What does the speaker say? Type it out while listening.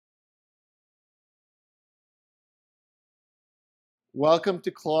Welcome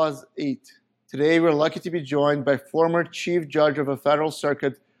to Clause 8. Today we're lucky to be joined by former Chief Judge of a Federal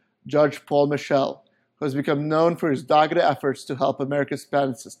Circuit, Judge Paul Michel, who has become known for his dogged efforts to help America's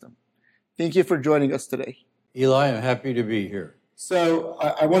patent system. Thank you for joining us today. Eli, I'm happy to be here. So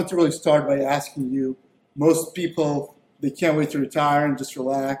I wanted to really start by asking you, most people, they can't wait to retire and just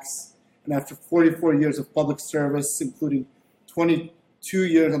relax. And after 44 years of public service, including 22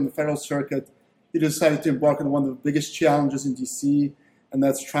 years on the Federal Circuit, you decided to embark on one of the biggest challenges in D.C., and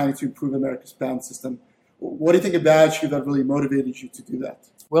that's trying to improve America's patent system. What do you think about you that really motivated you to do that?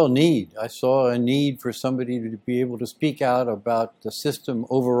 Well, need. I saw a need for somebody to be able to speak out about the system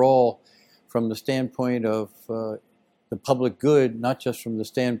overall from the standpoint of the public good, not just from the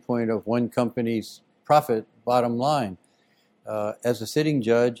standpoint of one company's profit bottom line. As a sitting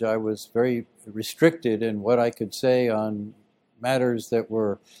judge, I was very restricted in what I could say on matters that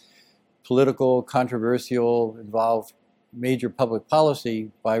were political, controversial, involved major public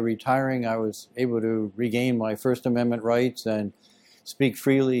policy. By retiring, I was able to regain my First Amendment rights and speak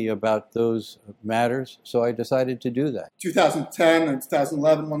freely about those matters, so I decided to do that. 2010 and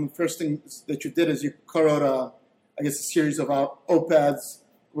 2011, one of the first things that you did is you co-wrote a series of op-eds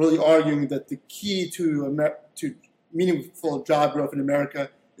really arguing that the key to meaningful job growth in America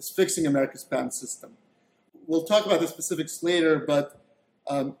is fixing America's patent system. We'll talk about the specifics later, but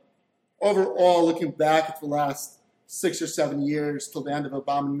overall, looking back at the last 6 or 7 years till the end of the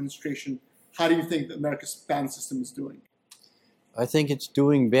Obama administration, how do you think that America's patent system is doing? I think it's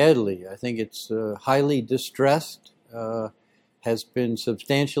doing badly. I think it's highly distressed, has been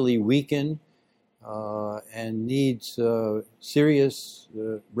substantially weakened, and needs serious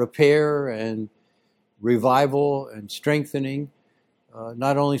repair and revival and strengthening,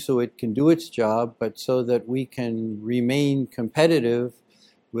 not only so it can do its job, but so that we can remain competitive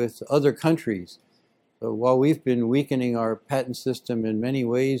with other countries. So while we've been weakening our patent system in many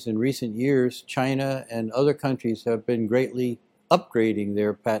ways in recent years, China and other countries have been greatly upgrading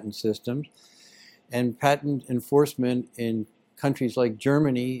their patent systems, and patent enforcement in countries like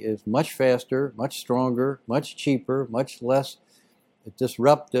Germany is much faster, much stronger, much cheaper, much less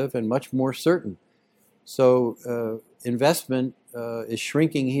disruptive, and much more certain. So investment is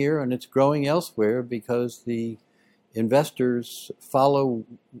shrinking here and it's growing elsewhere because the investors follow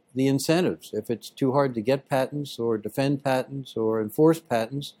the incentives. If it's too hard to get patents or defend patents or enforce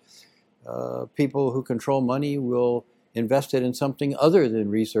patents, people who control money will invest it in something other than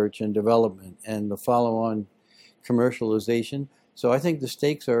research and development and the follow-on commercialization. So I think the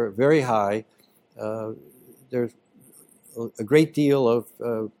stakes are very high. There's a great deal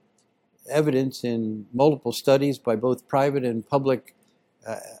of evidence in multiple studies by both private and public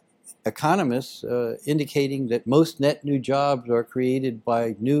economists indicating that most net new jobs are created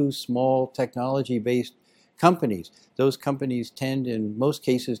by new, small, technology-based companies. Those companies tend, in most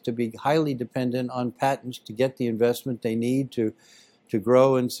cases, to be highly dependent on patents to get the investment they need to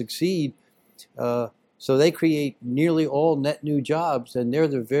grow and succeed. So they create nearly all net new jobs, and they're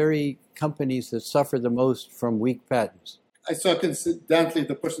the very companies that suffer the most from weak patents. I saw coincidentally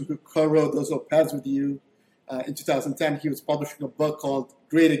the person who co-wrote those op-eds with you in 2010, he was publishing a book called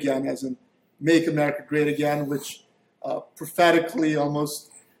Great Again, as in Make America Great Again, which prophetically almost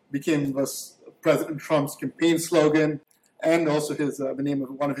became President Trump's campaign slogan and also the name of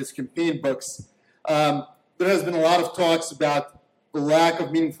one of his campaign books. There has been a lot of talks about the lack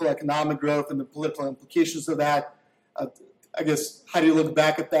of meaningful economic growth and the political implications of that. I guess, how do you look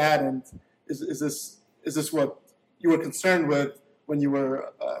back at that, and is this what you were concerned with when you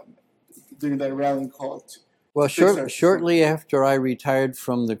were doing that rallying call? Well, shortly after I retired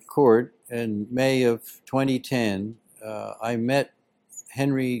from the court in May of 2010, I met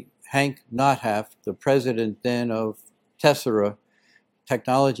Hank Nothaft, the president then of Tessera,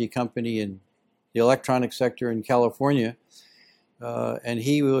 technology company in the electronic sector in California, and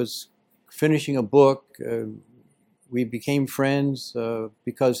he was finishing a book. We became friends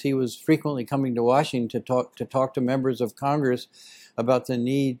because he was frequently coming to Washington to talk to members of Congress about the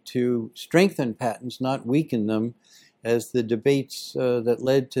need to strengthen patents, not weaken them, as the debates that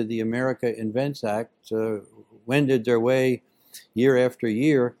led to the America Invents Act wended their way year after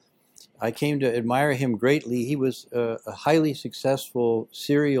year. I came to admire him greatly. He was a highly successful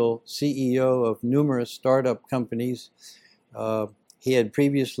serial CEO of numerous startup companies. He had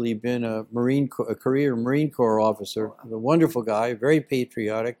previously been a career Marine Corps officer, a wonderful guy, very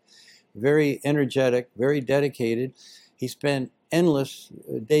patriotic, very energetic, very dedicated. He spent endless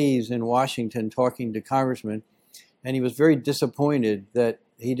days in Washington talking to congressmen, and he was very disappointed that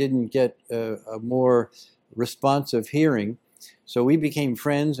he didn't get a more responsive hearing. So we became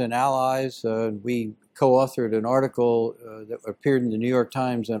friends and allies. We co-authored an article that appeared in the New York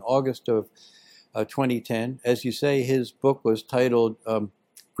Times in August of 2010. As you say, his book was titled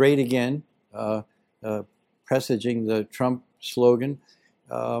Great Again, presaging the Trump slogan.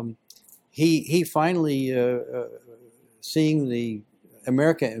 He finally, seeing the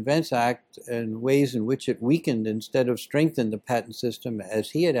America Invents Act and ways in which it weakened instead of strengthened the patent system as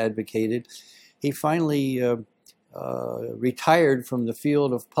he had advocated, he finally retired from the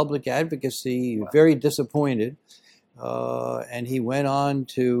field of public advocacy, very disappointed, and he went on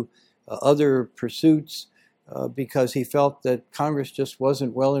to other pursuits because he felt that Congress just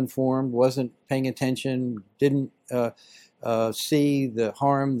wasn't well informed, wasn't paying attention, didn't see the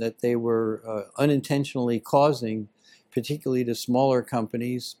harm that they were unintentionally causing, particularly to smaller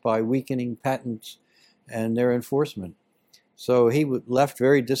companies, by weakening patents and their enforcement. So he left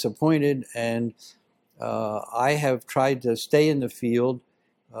very disappointed, and I have tried to stay in the field,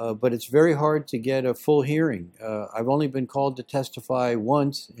 but it's very hard to get a full hearing. I've only been called to testify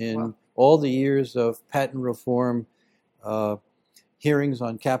once in all the years of patent reform hearings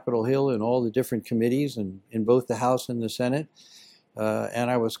on Capitol Hill in all the different committees and in both the House and the Senate.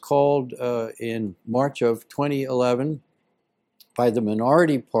 And I was called in March of 2011 by the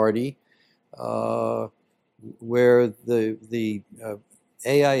minority party, where the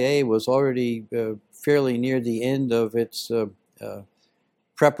AIA was already fairly near the end of its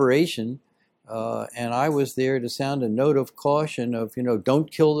preparation, and I was there to sound a note of caution of,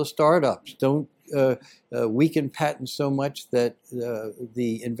 don't kill the startups, don't weaken patents so much that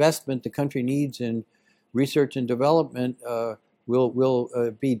the investment the country needs in research and development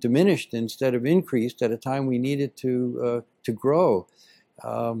will be diminished instead of increased at a time we need it to grow.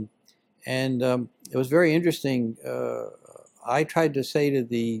 It was very interesting. I tried to say to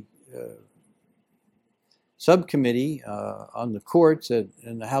the subcommittee on the courts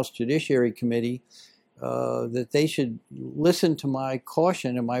and the House Judiciary Committee that they should listen to my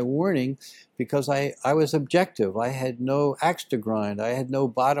caution and my warning, because I was objective. I had no axe to grind. I had no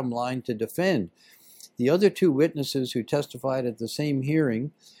bottom line to defend. The other two witnesses who testified at the same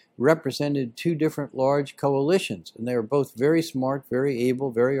hearing represented two different large coalitions, and they were both very smart, very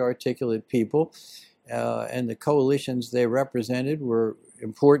able, very articulate people. And the coalitions they represented were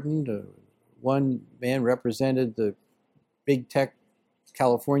important. One man represented the big tech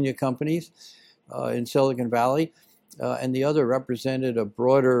California companies in Silicon Valley, and the other represented a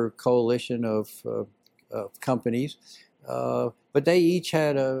broader coalition of companies. But they each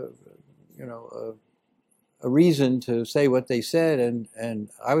had a reason to say what they said, and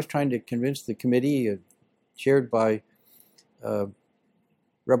I was trying to convince the committee, chaired by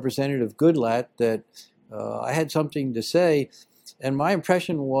Representative Goodlatte, that I had something to say. And my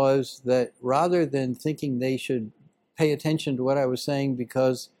impression was that rather than thinking they should pay attention to what I was saying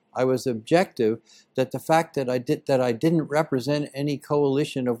because I was objective, that the fact that I didn't represent any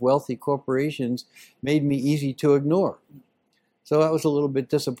coalition of wealthy corporations made me easy to ignore. So that was a little bit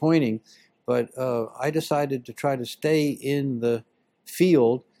disappointing. But I decided to try to stay in the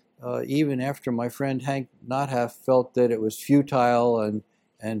field, even after my friend Hank Nothaff felt that it was futile,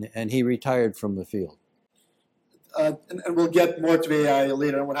 and he retired from the field. And we'll get more to AI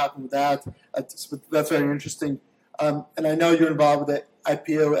later and what happened with that. That's very interesting. And I know you're involved with the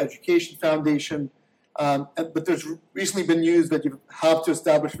IPO Education Foundation, but there's recently been news that you've helped to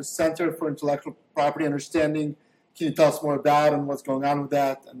establish the Center for Intellectual Property Understanding. Can you tell us more about and what's going on with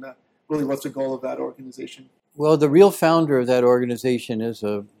that, and really what's the goal of that organization? Well, the real founder of that organization is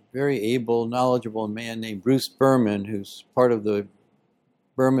a very able, knowledgeable man named Bruce Berman, who's part of the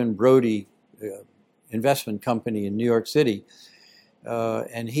Berman Brody investment company in New York City.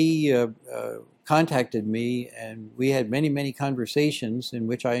 And he contacted me, and we had many, many conversations in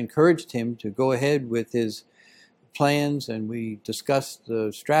which I encouraged him to go ahead with his plans, and we discussed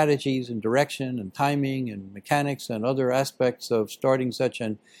the strategies and direction and timing and mechanics and other aspects of starting such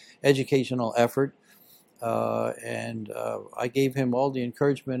an educational effort. I gave him all the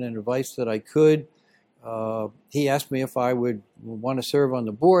encouragement and advice that I could. He asked me if I would want to serve on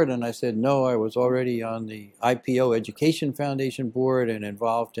the board, and I said no. I was already on the IPO Education Foundation board and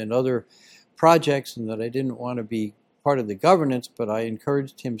involved in other projects, and that I didn't want to be part of the governance, but I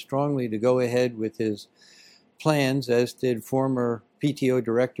encouraged him strongly to go ahead with his plans, as did former PTO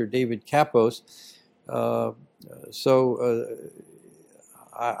Director David Kapos. I'm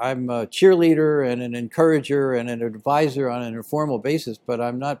a cheerleader and an encourager and an advisor on an informal basis, but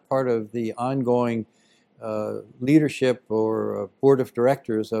I'm not part of the ongoing leadership or board of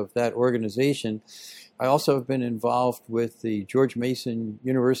directors of that organization. I also have been involved with the George Mason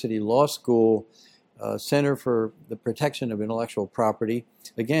University Law School Center for the Protection of Intellectual Property,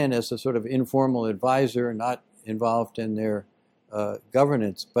 again, as a sort of informal advisor, not involved in their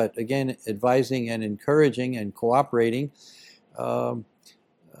governance, but again, advising and encouraging and cooperating. I'm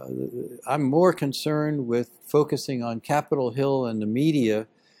more concerned with focusing on Capitol Hill and the media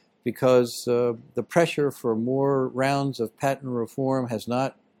because the pressure for more rounds of patent reform has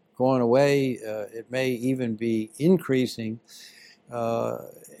not gone away. It may even be increasing.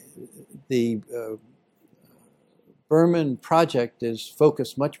 The Berman project is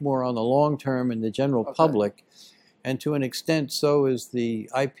focused much more on the long term and the general public, and to an extent so is the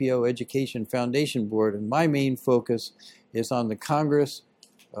IPO Education Foundation Board. And my main focus is on the Congress,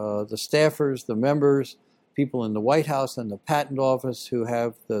 the staffers, the members, people in the White House and the Patent Office who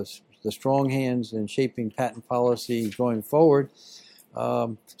have the strong hands in shaping patent policy going forward.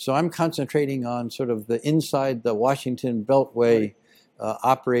 So I'm concentrating on sort of the inside the Washington Beltway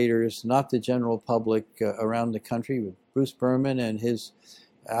operators, not the general public around the country. Bruce Berman and his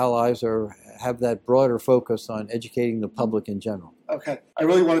allies have that broader focus on educating the public in general. Okay. I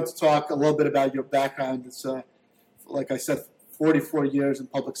really wanted to talk a little bit about your background. It's, like I said, 44 years in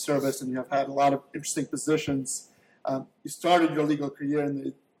public service, and you have had a lot of interesting positions. You started your legal career in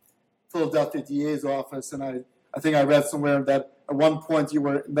the Philadelphia DA's office, and I think I read somewhere that at one point you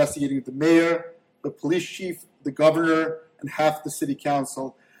were investigating the mayor, the police chief, the governor, and half the city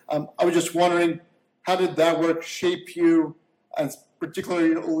council. I was just wondering, how did that work shape you, and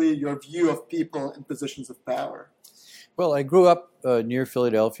particularly your view of people in positions of power? Well, I grew up near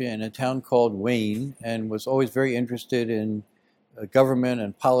Philadelphia in a town called Wayne, and was always very interested in government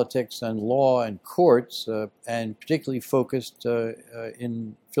and politics and law and courts, and particularly focused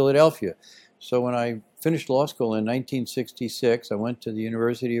in Philadelphia. So when I finished law school in 1966, I went to the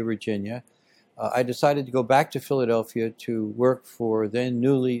University of Virginia. I decided to go back to Philadelphia to work for then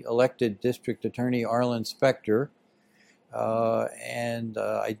newly elected District Attorney Arlen Specter. And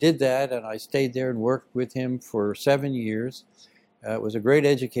I did that, and I stayed there and worked with him for 7 years. It was a great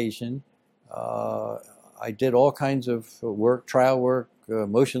education. I did all kinds of work, trial work,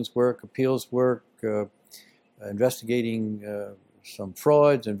 motions work, appeals work, investigating some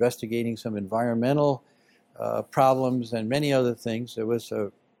frauds, investigating some environmental problems, and many other things. It was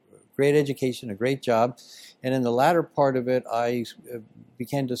a great education, a great job. And in the latter part of it, I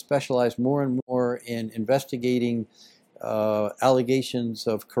began to specialize more and more in investigating allegations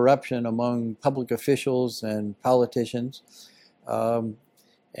of corruption among public officials and politicians.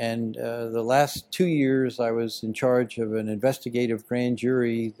 And the last 2 years, I was in charge of an investigative grand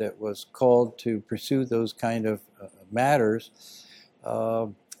jury that was called to pursue those kind of matters.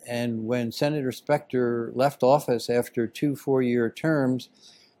 And when Senator Specter left office after 2 4-year terms,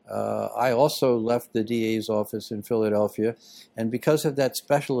 I also left the DA's office in Philadelphia. And because of that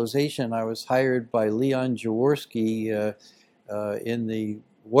specialization, I was hired by Leon Jaworski in the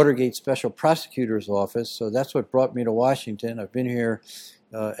Watergate Special Prosecutor's Office. So that's what brought me to Washington. I've been here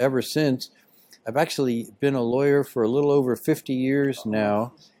ever since. I've actually been a lawyer for a little over 50 years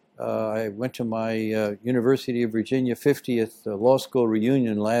now. I went to my University of Virginia 50th law school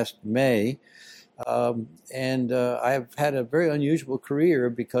reunion last May. And I've had a very unusual career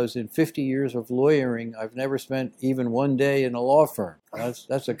because in 50 years of lawyering, I've never spent even one day in a law firm.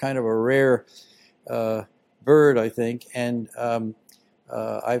 That's a kind of a rare bird, I think. And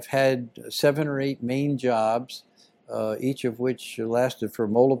I've had 7 or 8 main jobs, each of which lasted for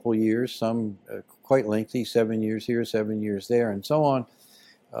multiple years, some quite lengthy, 7 years here, 7 years there, and so on.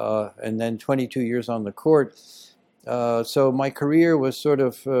 And then 22 years on the court. So my career was sort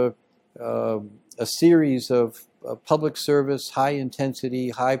of a series of public service, high intensity,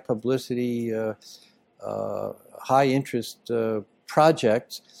 high publicity, high interest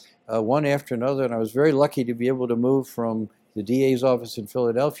projects, one after another. And I was very lucky to be able to move from the DA's office in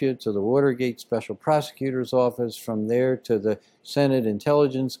Philadelphia to the Watergate Special Prosecutor's Office, from there to the Senate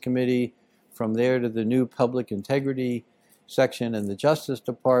Intelligence Committee, from there to the new Public Integrity section in the Justice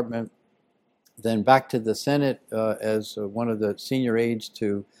Department, then back to the Senate as one of the senior aides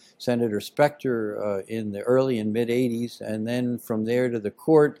to Senator Specter in the early and mid-'80s, and then from there to the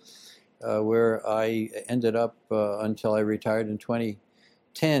court, where I ended up until I retired in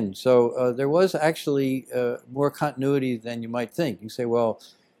 2010. So there was actually more continuity than you might think. You say, well,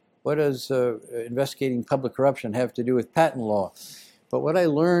 what does investigating public corruption have to do with patent law? But what I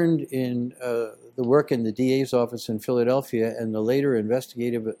learned in the work in the DA's office in Philadelphia and the later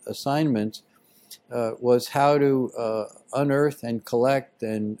investigative assignments was how to unearth and collect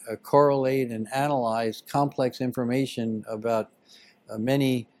and correlate and analyze complex information about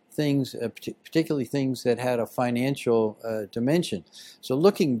many things, particularly things that had a financial dimension. So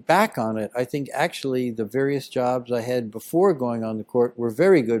looking back on it, I think actually the various jobs I had before going on the court were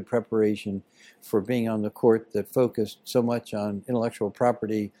very good preparation for being on the court that focused so much on intellectual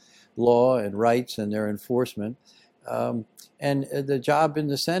property law and rights and their enforcement. And the job in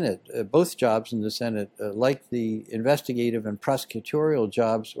the Senate, both jobs in the Senate, like the investigative and prosecutorial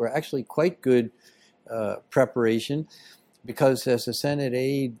jobs, were actually quite good preparation, because as a Senate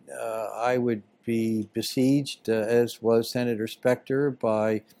aide, I would be besieged, as was Senator Specter,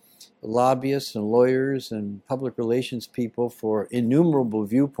 by lobbyists and lawyers and public relations people for innumerable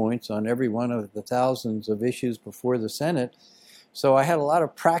viewpoints on every one of the thousands of issues before the Senate. So I had a lot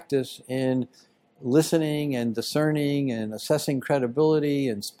of practice in listening and discerning and assessing credibility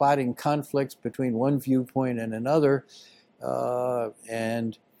and spotting conflicts between one viewpoint and another,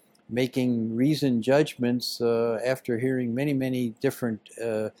 and making reasoned judgments after hearing many, many different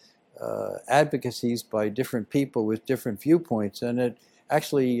advocacies by different people with different viewpoints. And it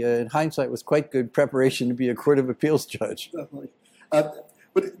actually, in hindsight, was quite good preparation to be a Court of Appeals judge. Definitely.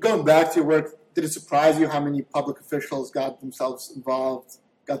 But going back to your work, did it surprise you how many public officials got themselves involved,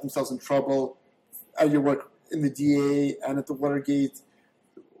 got themselves in trouble at your work in the DA and at the Watergate?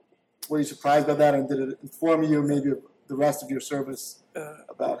 Were you surprised by that, and did it inform you maybe of the rest of your service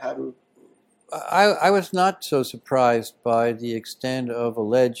about how to? I was not so surprised by the extent of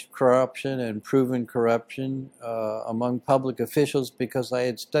alleged corruption and proven corruption among public officials, because I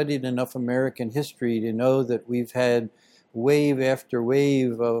had studied enough American history to know that we've had wave after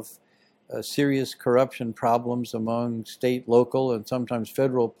wave of serious corruption problems among state, local, and sometimes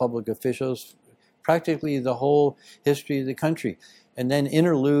federal public officials, practically the whole history of the country. And then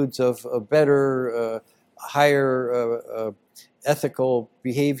interludes of a better, higher ethical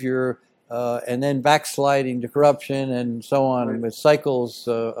behavior, and then backsliding to corruption and so on, right, with cycles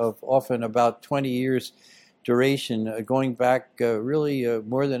of often about 20 years duration, going back really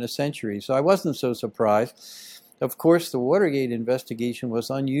more than a century. So I wasn't so surprised. Of course, the Watergate investigation was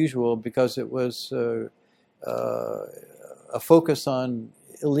unusual because it was a focus on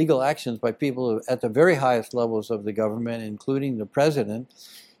illegal actions by people at the very highest levels of the government, including the president.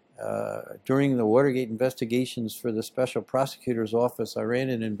 During the Watergate investigations for the Special Prosecutor's Office, I ran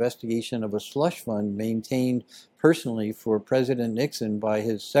an investigation of a slush fund maintained personally for President Nixon by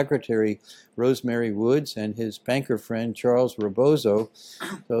his secretary, Rosemary Woods, and his banker friend, Charles Rebozo.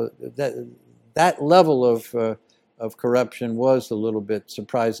 So that level of corruption was a little bit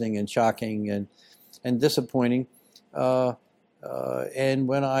surprising and shocking and disappointing. And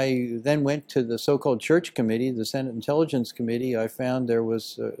when I then went to the so-called Church Committee, the Senate Intelligence Committee, I found there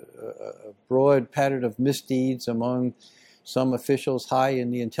was a broad pattern of misdeeds among some officials high in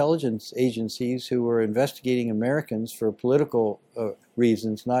the intelligence agencies who were investigating Americans for political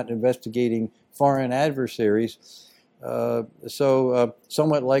reasons, not investigating foreign adversaries. So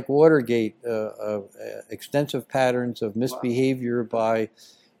somewhat like Watergate, extensive patterns of misbehavior by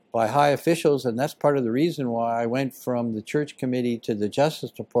high officials, and that's part of the reason why I went from the Church Committee to the Justice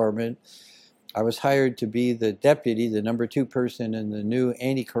Department. I was hired to be the deputy, the number 2 person in the new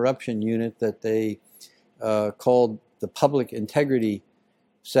anti-corruption unit that they called the Public Integrity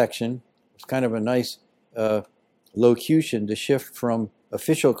Section. It's kind of a nice locution to shift from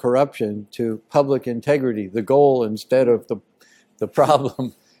official corruption to public integrity, the goal instead of the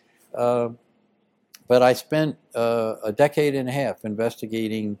problem. But I spent a decade and a half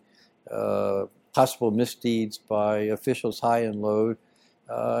investigating possible misdeeds by officials high and low.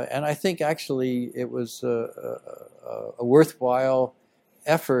 And I think actually it was a worthwhile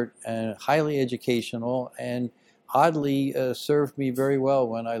effort and highly educational, and oddly served me very well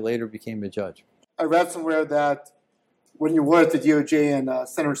when I later became a judge. I read somewhere that when you were at the DOJ and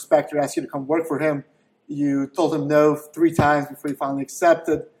Senator Specter asked you to come work for him, you told him no 3 times before you finally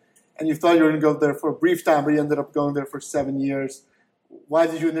accepted. And you thought you were going to go there for a brief time, but you ended up going there for 7 years. Why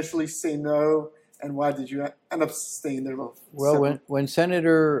did you initially say no, and why did you end up staying there? Well, when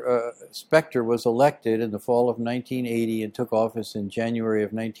Senator Specter was elected in the fall of 1980 and took office in January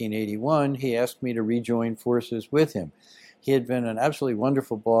of 1981, he asked me to rejoin forces with him. He had been an absolutely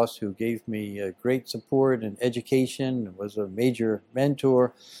wonderful boss who gave me great support and education, was a major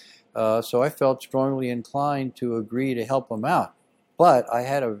mentor. So I felt strongly inclined to agree to help him out. But I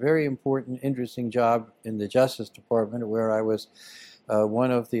had a very important, interesting job in the Justice Department where I was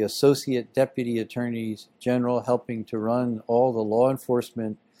one of the Associate Deputy Attorneys General, helping to run all the law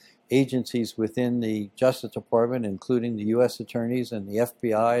enforcement agencies within the Justice Department, including the U.S. attorneys and the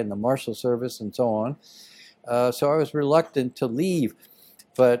FBI and the Marshal Service and so on. So I was reluctant to leave.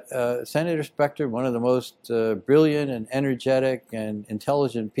 But Senator Specter, one of the most brilliant and energetic and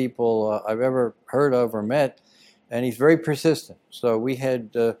intelligent people I've ever heard of or met, and he's very persistent. So we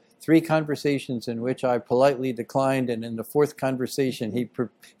had 3 conversations in which I politely declined, and in the 4th conversation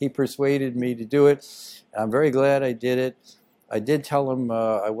he persuaded me to do it. I'm very glad I did it. I did tell him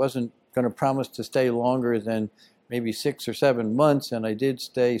I wasn't going to promise to stay longer than maybe 6 or 7 months, and I did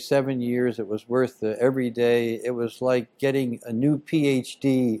stay 7 years. It was worth every day. It was like getting a new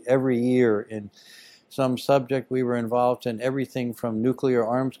PhD every year in some subject we were involved in, everything from nuclear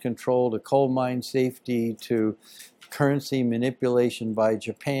arms control to coal mine safety to currency manipulation by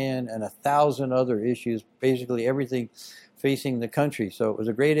Japan and 1,000 other issues, basically everything facing the country. So it was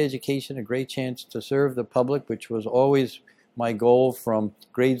a great education, a great chance to serve the public, which was always my goal from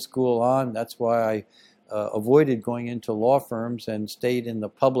grade school on. That's why I avoided going into law firms and stayed in the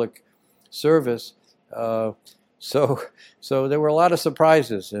public service. So there were a lot of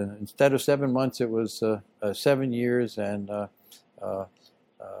surprises. Instead of 7 months, it was 7 years, and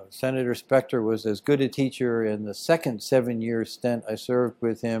Senator Specter was as good a teacher in the second 7-year stint I served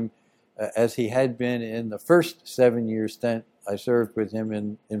with him as he had been in the first 7-year stint I served with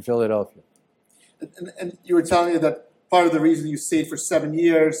him in Philadelphia. And you were telling me that part of the reason you stayed for 7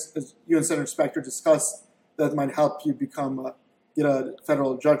 years, as you and Senator Specter discussed, that might help you get a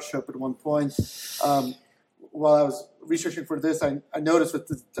federal judgeship at one point. While I was researching for this, I noticed at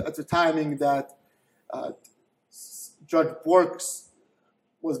the timing that Judge Bork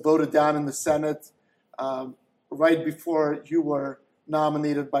was voted down in the Senate right before you were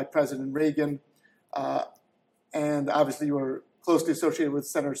nominated by President Reagan. And obviously you were closely associated with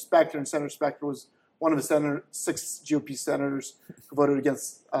Senator Specter, and Senator Specter was one of the 6 GOP senators who voted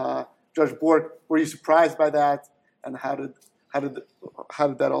against Judge Bork. Were you surprised by that, and how did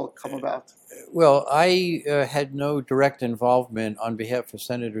that all come about? Well, I had no direct involvement on behalf of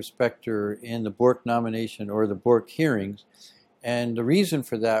Senator Specter in the Bork nomination or the Bork hearings, and the reason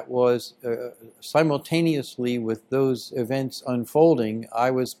for that was simultaneously with those events unfolding,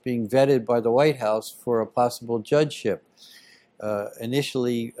 I was being vetted by the White House for a possible judgeship.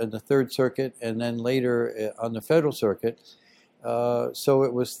 Initially in the Third Circuit and then later on the Federal Circuit. So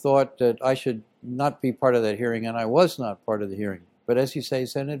it was thought that I should not be part of that hearing, and I was not part of the hearing. But as you say,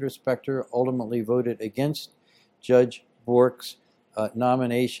 Senator Specter ultimately voted against Judge Bork's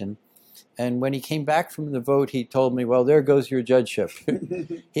nomination. And when he came back from the vote, he told me, well, there goes your judgeship.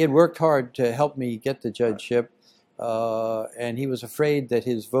 He had worked hard to help me get the judgeship. And he was afraid that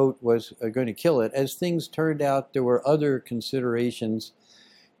his vote was going to kill it. As things turned out, there were other considerations,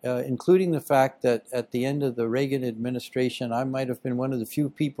 including the fact that at the end of the Reagan administration, I might have been one of the few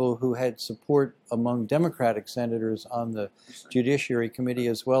people who had support among Democratic senators on the Judiciary Committee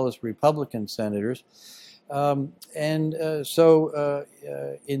as well as Republican senators. So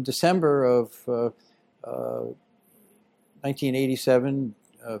in December of 1987,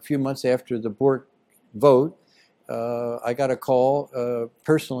 a few months after the Bork vote, I got a call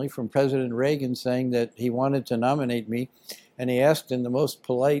personally from President Reagan saying that he wanted to nominate me, and he asked in the most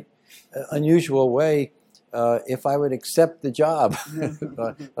polite, unusual way if I would accept the job.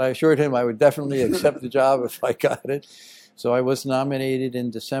 I assured him I would definitely accept the job if I got it. So I was nominated in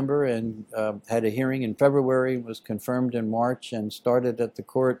December and had a hearing in February, was confirmed in March, and started at the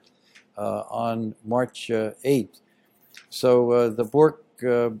court on March 8th. So the Bork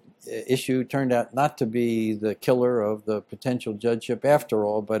issue turned out not to be the killer of the potential judgeship after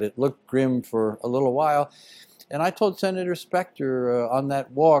all, but it looked grim for a little while. And I told Senator Specter on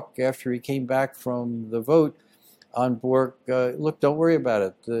that walk after he came back from the vote on Bork, look, don't worry about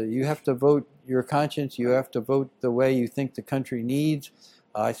it. You have to vote your conscience. You have to vote the way you think the country needs.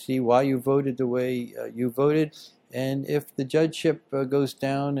 I see why you voted the way you voted. And if the judgeship goes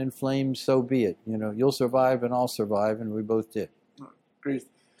down in flames, so be it. You know, you'll survive and I'll survive, and we both did. Great.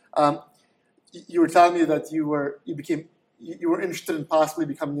 You were telling me that you were interested in possibly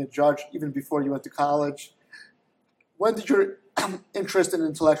becoming a judge even before you went to college. When did your interest in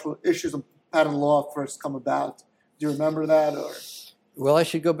intellectual issues and patent law first come about? Do you remember that? Or? Well, I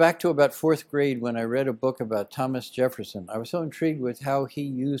should go back to about 4th grade when I read a book about Thomas Jefferson. I was so intrigued with how he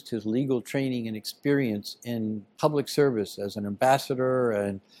used his legal training and experience in public service as an ambassador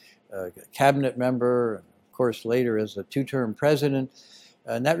and a cabinet member, and of course later as a 2-term president.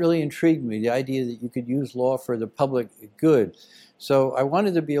 And that really intrigued me, the idea that you could use law for the public good. So I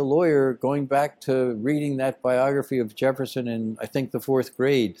wanted to be a lawyer, going back to reading that biography of Jefferson in, I think, the 4th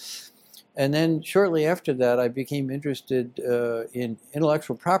grade. And then shortly after that, I became interested in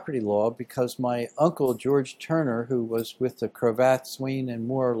intellectual property law because my uncle, George Turner, who was with the Cravath, Swaine, and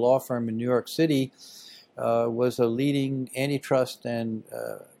Moore law firm in New York City, was a leading antitrust and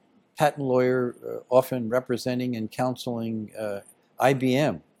patent lawyer, often representing and counseling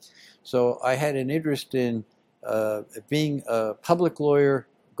IBM. So I had an interest in being a public lawyer,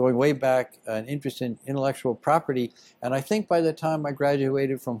 going way back, an interest in intellectual property. And I think by the time I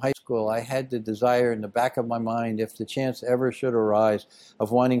graduated from high school, I had the desire in the back of my mind, if the chance ever should arise,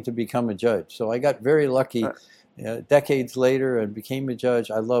 of wanting to become a judge. So I got very lucky decades later and became a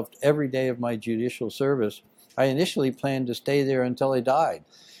judge. I loved every day of my judicial service. I initially planned to stay there until I died,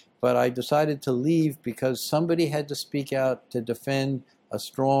 but I decided to leave because somebody had to speak out to defend a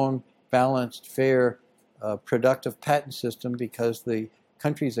strong, balanced, fair, productive patent system, because the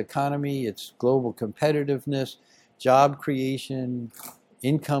country's economy, its global competitiveness, job creation,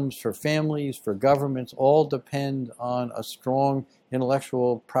 incomes for families, for governments, all depend on a strong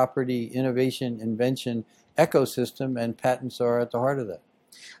intellectual property, innovation, invention ecosystem, and patents are at the heart of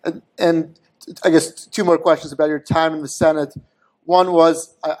that. And I guess two more questions about your time in the Senate. One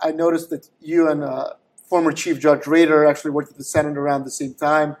was, I noticed that you and former Chief Judge Rader actually worked at the Senate around the same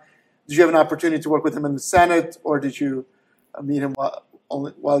time. Did you have an opportunity to work with him in the Senate, or did you meet him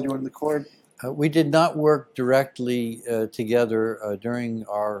while you were in the court? We did not work directly together during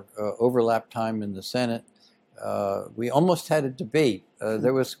our overlap time in the Senate. We almost had a debate.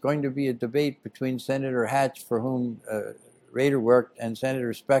 There was going to be a debate between Senator Hatch, for whom Rader worked, and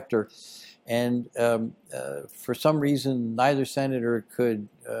Senator Specter. And for some reason, neither senator could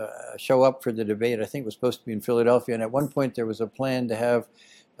show up for the debate. I think it was supposed to be in Philadelphia. And at one point, there was a plan to have,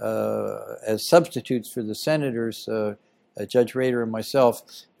 as substitutes for the senators, Judge Rader and myself.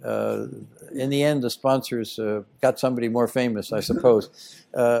 In the end, the sponsors got somebody more famous, I suppose.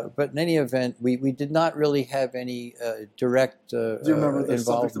 But in any event, we did not really have any direct Do you remember the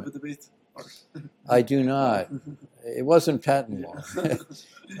involvement. subject of the debate? I do not. It wasn't patent law.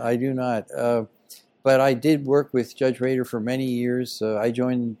 I do not. But I did work with Judge Rader for many years. I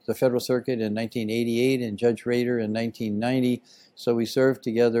joined the Federal Circuit in 1988 and Judge Rader in 1990. So we served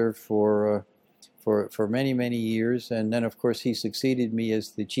together for many, many years. And then, of course, he succeeded me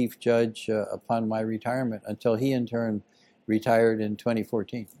as the Chief Judge upon my retirement, until he, in turn, retired in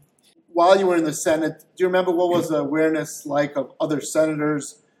 2014. While you were in the Senate, do you remember what was the awareness like of other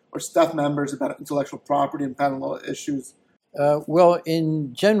senators or staff members about intellectual property and patent law issues? Well,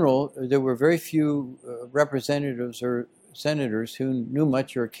 in general, there were very few representatives or senators who knew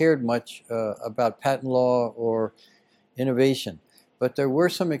much or cared much about patent law or innovation. But there were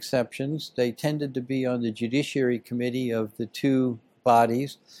some exceptions. They tended to be on the Judiciary Committee of the two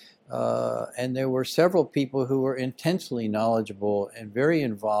bodies. And there were several people who were intensely knowledgeable and very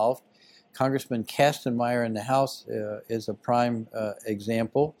involved. Congressman Kastenmeier in the House is a prime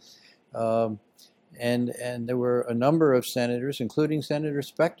example. And there were a number of senators, including Senator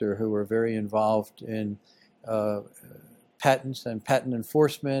Specter, who were very involved in patents and patent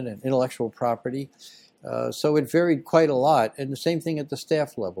enforcement and intellectual property. So it varied quite a lot. And the same thing at the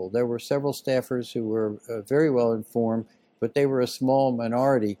staff level. There were several staffers who were very well informed, but they were a small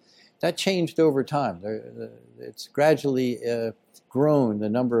minority. That changed over time. It's gradually grown, the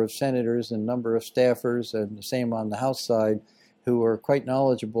number of senators and number of staffers, and the same on the House side, who are quite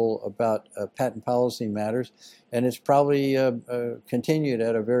knowledgeable about patent policy matters. And it's probably continued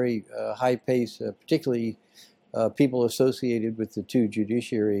at a very high pace, particularly people associated with the two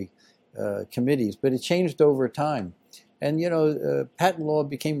judiciary committees. But it changed over time. And, you know, patent law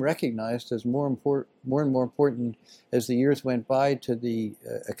became recognized as more and more important as the years went by to the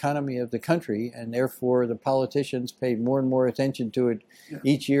economy of the country, and therefore the politicians paid more and more attention to it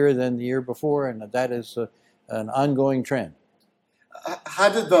each year than the year before, and that is an ongoing trend. How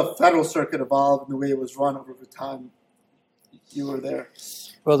did the Federal Circuit evolve in the way it was run over the time you were there?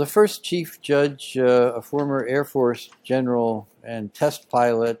 Well, the first Chief Judge, a former Air Force general and test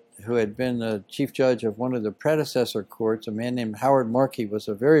pilot who had been the Chief Judge of one of the predecessor courts, a man named Howard Markey, was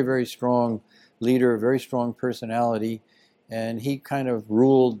a very, very strong leader, a very strong personality, and he kind of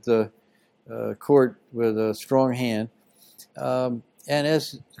ruled the court with a strong hand. And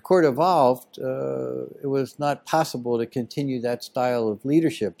as the court evolved, it was not possible to continue that style of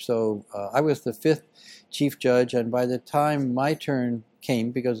leadership. So I was the fifth Chief Judge, and by the time my turn came,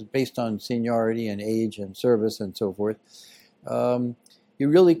 because based on seniority and age and service and so forth, you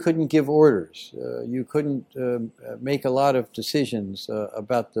really couldn't give orders. You couldn't make a lot of decisions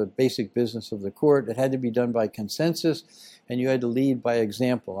about the basic business of the court. It had to be done by consensus, and you had to lead by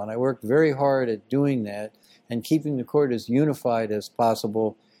example. And I worked very hard at doing that and keeping the court as unified as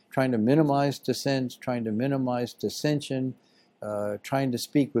possible, trying to minimize dissents, trying to minimize dissension, trying to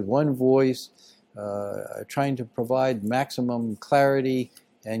speak with one voice, trying to provide maximum clarity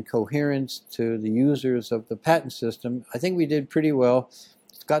and coherence to the users of the patent system. I think we did pretty well.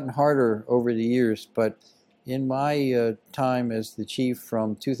 It's gotten harder over the years, but in my time as the chief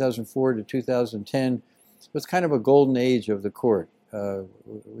from 2004 to 2010 was kind of a golden age of the court.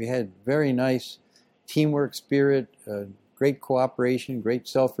 We had very nice teamwork spirit, great cooperation, great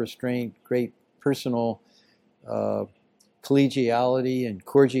self-restraint, great personal collegiality and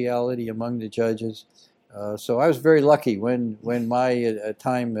cordiality among the judges. So I was very lucky when my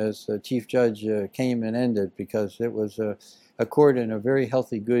time as chief judge came and ended, because it was a court in a very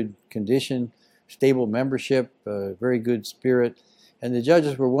healthy, good condition, stable membership, very good spirit, and the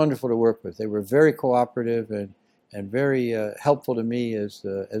judges were wonderful to work with. They were very cooperative and very helpful to me as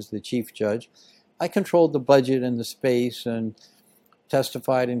the chief judge. I controlled the budget and the space and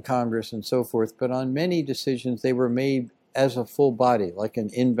testified in Congress and so forth, but on many decisions they were made as a full body, like an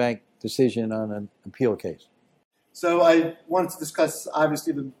in-bank decision on an appeal case. So I wanted to discuss,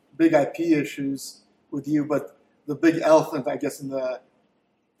 obviously, the big IP issues with you, but the big elephant, I guess, in the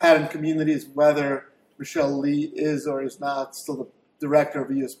patent community is whether Michelle Lee is or is not still the director of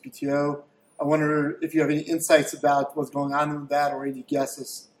the USPTO. I wonder if you have any insights about what's going on in that, or any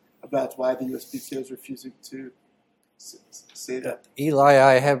guesses about why the USPTO is refusing to say that. Eli,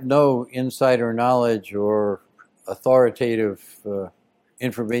 I have no insider knowledge or authoritative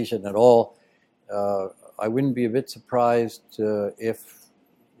information at all. I wouldn't be a bit surprised if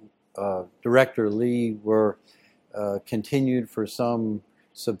Director Lee were continued for some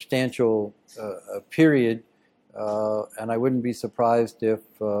substantial period, and I wouldn't be surprised if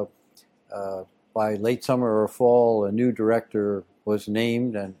by late summer or fall a new director was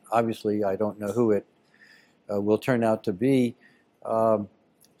named, and obviously I don't know who it will turn out to be.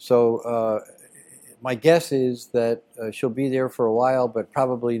 So my guess is that she'll be there for a while, but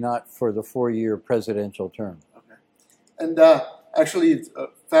probably not for the 4-year presidential term. Okay. And actually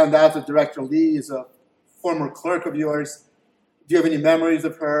found out that Director Lee is a former clerk of yours. Do you have any memories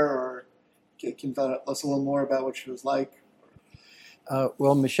of her, or can you tell us a little more about what she was like?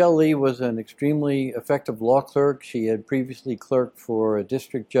 Well, Michelle Lee was an extremely effective law clerk. She had previously clerked for a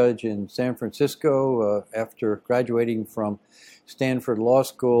district judge in San Francisco after graduating from Stanford Law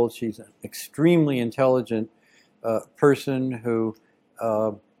School. She's an extremely intelligent person who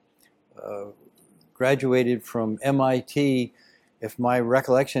graduated from MIT. If my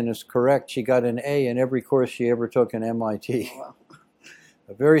recollection is correct, she got an A in every course she ever took in MIT. Oh, wow.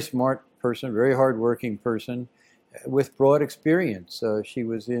 A very smart person, very hardworking person, with broad experience. She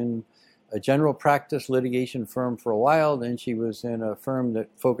was in a general practice litigation firm for a while, then she was in a firm that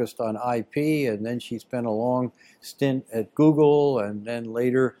focused on IP, and then she spent a long stint at Google, and then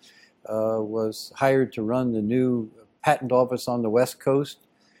later was hired to run the new patent office on the West Coast,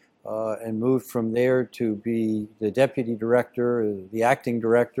 and moved from there to be the deputy director, the acting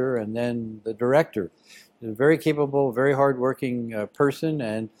director, and then the director. A very capable, very hardworking person,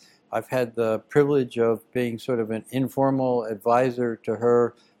 and I've had the privilege of being sort of an informal advisor to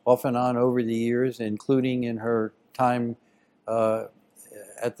her off and on over the years, including in her time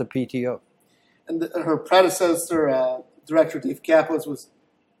at the PTO. And her predecessor, Director Dave Kappos, was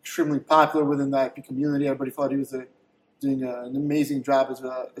extremely popular within the IP community. Everybody thought he was doing an amazing job as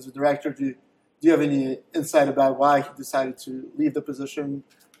a director. Do you have any insight about why he decided to leave the position?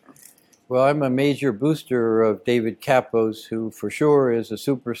 Well, I'm a major booster of David Kappos, who for sure is a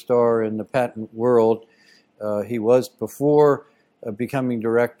superstar in the patent world. He was before becoming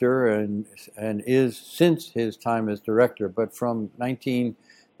director and is since his time as director. But from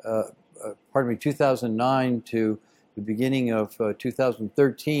 2009 to the beginning of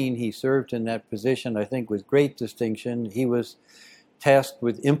 2013, he served in that position, I think, with great distinction. He was tasked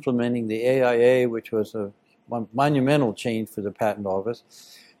with implementing the AIA, which was a monumental change for the Patent Office.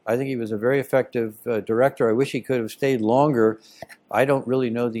 I think he was a very effective director. I wish he could have stayed longer. I don't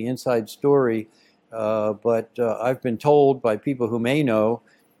really know the inside story, but I've been told by people who may know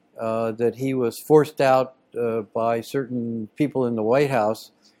that he was forced out by certain people in the White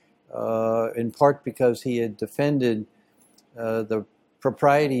House, in part because he had defended the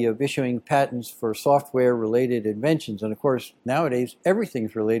propriety of issuing patents for software-related inventions. And of course, nowadays,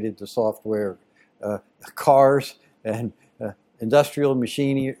 everything's related to software, cars and industrial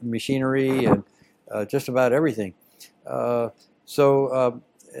machinery and just about everything. So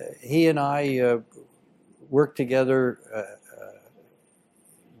he and I worked together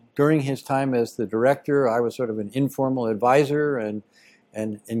during his time as the director. I was sort of an informal advisor and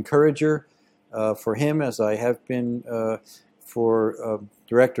encourager for him, as I have been for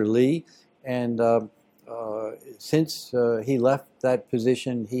Director Lee. And since he left that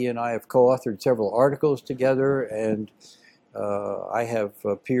position, he and I have co-authored several articles together, and I have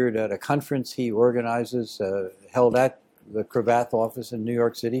appeared at a conference he organizes, held at the Cravath office in New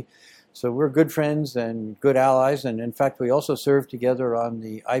York City. So we're good friends and good allies, and in fact, we also serve together on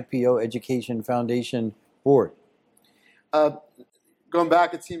the IPO Education Foundation board. Going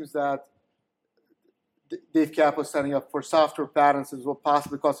back, it seems that Dave Cappo setting up for software patents will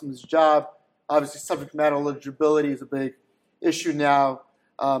possibly cost him his job. Obviously, subject matter eligibility is a big issue now.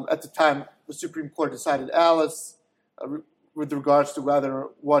 At the time, the Supreme Court decided Alice with regards to whether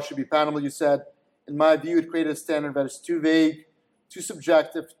what should be patentable. You said, in my view, it created a standard that is too vague, too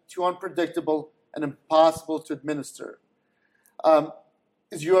subjective, too unpredictable, and impossible to administer.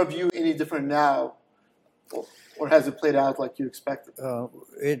 Is your view any different now, or has it played out like you expected?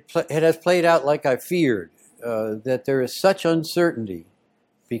 It has played out like I feared, that there is such uncertainty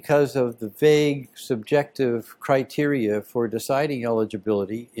because of the vague, subjective criteria for deciding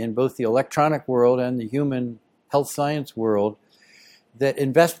eligibility in both the electronic world and the human health science world, that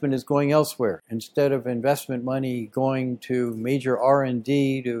investment is going elsewhere. Instead of investment money going to major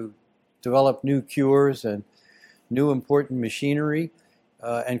R&D to develop new cures and new important machinery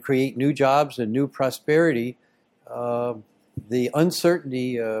and create new jobs and new prosperity, the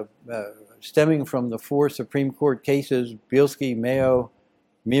uncertainty stemming from the 4 Supreme Court cases, Bielski, Mayo,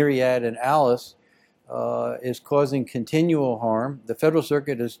 Myriad, and Alice, is causing continual harm. The Federal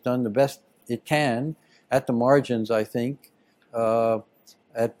Circuit has done the best it can at the margins, I think,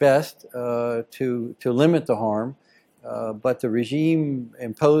 at best, to limit the harm. But the regime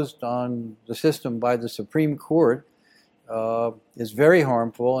imposed on the system by the Supreme Court is very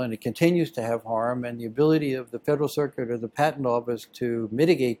harmful, and it continues to have harm, and the ability of the Federal Circuit or the Patent Office to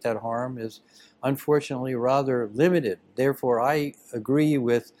mitigate that harm is unfortunately rather limited. Therefore, I agree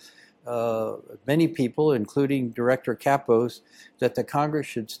with many people, including Director Kappos, that the Congress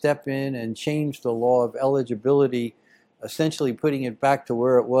should step in and change the law of eligibility, essentially putting it back to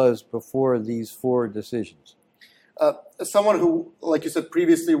where it was before these 4 decisions. As someone who, like you said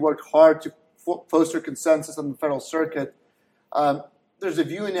previously, worked hard to foster consensus on the Federal Circuit, there's a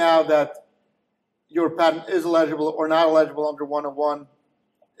view now that your patent is eligible or not eligible under 101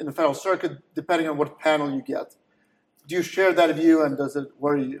 in the Federal Circuit, depending on what panel you get. Do you share that view, and does it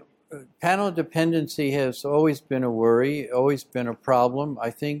worry you? Panel dependency has always been a worry, always been a problem. I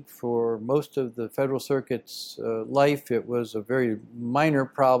think for most of the Federal Circuit's life, it was a very minor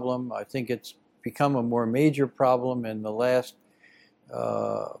problem. I think it's become a more major problem in the last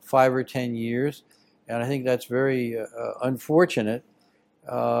 5 or 10 years, and I think that's very unfortunate.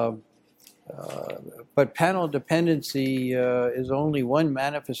 But panel dependency is only one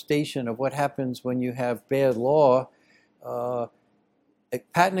manifestation of what happens when you have bad law.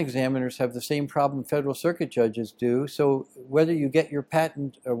 Patent examiners have the same problem Federal Circuit judges do, so whether you get your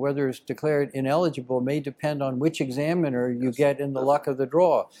patent or whether it's declared ineligible may depend on which examiner you get in the luck of the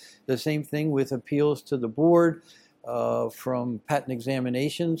draw. The same thing with appeals to the board from patent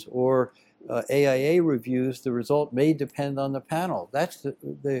examinations or AIA reviews. The result may depend on the panel. That's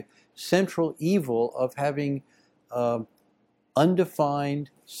the central evil of having undefined,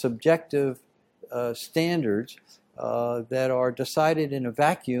 subjective standards that are decided in a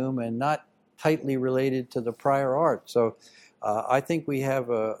vacuum and not tightly related to the prior art. So I think we have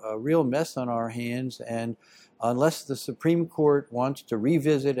a real mess on our hands, and unless the Supreme Court wants to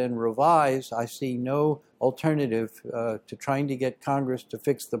revisit and revise, I see no alternative to trying to get Congress to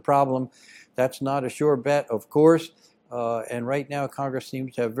fix the problem. That's not a sure bet, of course, and right now Congress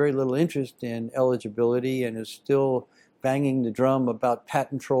seems to have very little interest in eligibility and is still banging the drum about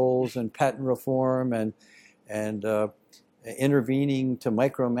patent trolls and patent reform and intervening to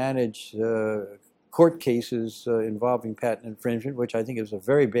micromanage court cases involving patent infringement, which I think is a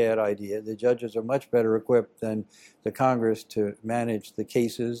very bad idea. The judges are much better equipped than the Congress to manage the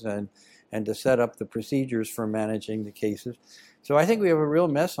cases and to set up the procedures for managing the cases. So I think we have a real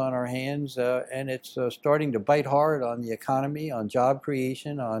mess on our hands, and it's starting to bite hard on the economy, on job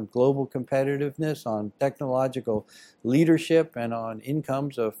creation, on global competitiveness, on technological leadership, and on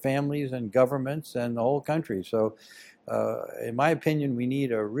incomes of families and governments and the whole country. So in my opinion, we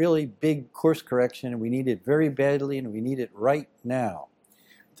need a really big course correction, and we need it very badly, and we need it right now.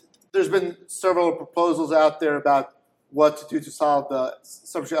 There's been several proposals out there about what to do to solve the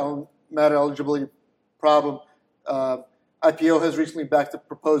subject matter eligibility problem. IPO has recently backed a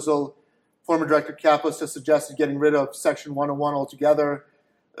proposal. Former Director Kappos has suggested getting rid of Section 101 altogether.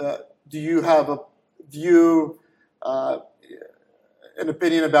 Do you have a view, an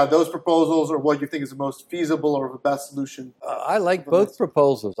opinion about those proposals, or what you think is the most feasible or the best solution? I like both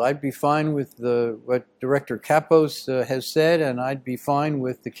proposals. I'd be fine with what Director Kappos has said, and I'd be fine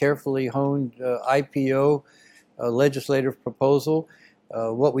with the carefully honed IPO legislative proposal.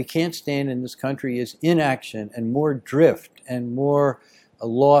 What we can't stand in this country is inaction and more drift and more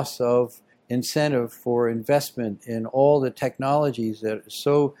loss of incentive for investment in all the technologies that are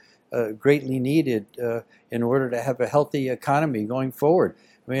so greatly needed in order to have a healthy economy going forward.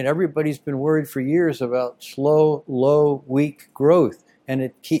 I mean, everybody's been worried for years about slow, low, weak growth, and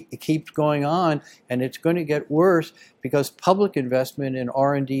it keeps going on, and it's going to get worse because public investment in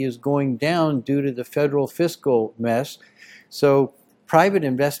R&D is going down due to the federal fiscal mess. So private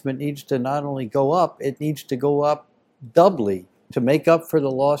investment needs to not only go up, it needs to go up doubly to make up for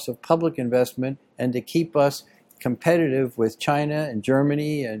the loss of public investment and to keep us competitive with China and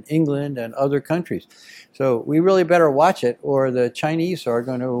Germany and England and other countries. So we really better watch it, or the Chinese are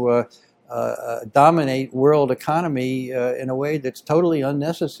going to dominate world economy in a way that's totally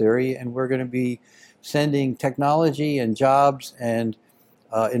unnecessary, and we're going to be sending technology and jobs and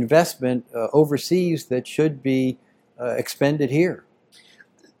investment overseas that should be expended here.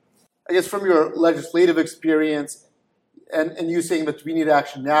 I guess from your legislative experience and you saying that we need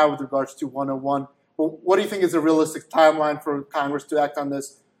action now with regards to 101, well, what do you think is a realistic timeline for Congress to act on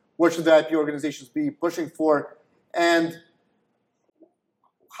this? What should the IP organizations be pushing for? And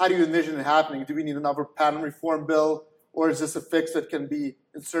how do you envision it happening? Do we need another patent reform bill, or is this a fix that can be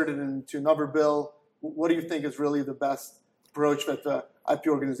inserted into another bill? What do you think is really the best approach that the IP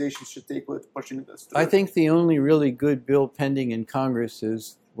organizations should take with pushing this through? I think the only really good bill pending in Congress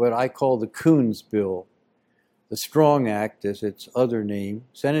is what I call the Coons bill. The Strong Act is its other name.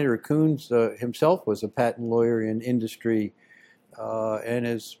 Senator Coons himself was a patent lawyer in industry and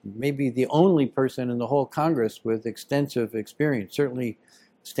is maybe the only person in the whole Congress with extensive experience, certainly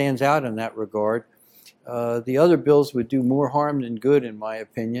stands out in that regard. The other bills would do more harm than good, in my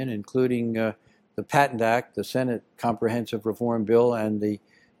opinion, including the Patent Act, the Senate Comprehensive Reform Bill, and the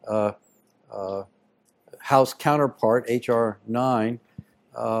House counterpart, H.R. 9.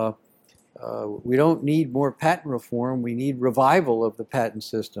 We don't need more patent reform. We need revival of the patent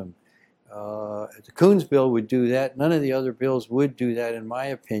system. The Coons bill would do that. None of the other bills would do that, in my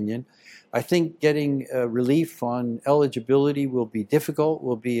opinion. I think getting relief on eligibility will be difficult,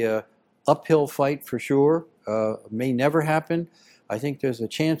 will be an uphill fight for sure. May never happen. I think there's a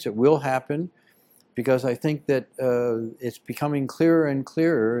chance it will happen, because I think that it's becoming clearer and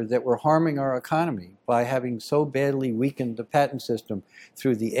clearer that we're harming our economy by having so badly weakened the patent system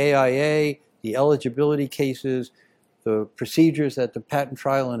through the AIA, the eligibility cases, the procedures at the Patent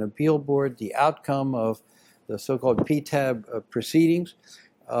Trial and Appeal Board, the outcome of the so-called PTAB proceedings.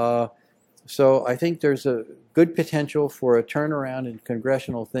 So I think there's a good potential for a turnaround in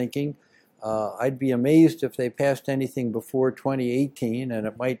congressional thinking. I'd be amazed if they passed anything before 2018, and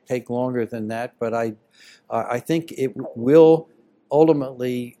it might take longer than that, but I think it will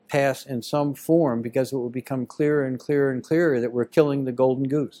ultimately pass in some form, because it will become clearer and clearer and clearer that we're killing the golden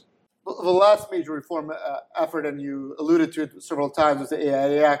goose. The last major reform effort, and you alluded to it several times, was the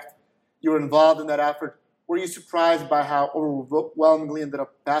AIA Act. You were involved in that effort. Were you surprised by how overwhelmingly ended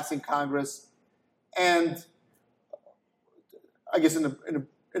up passing Congress? And I guess in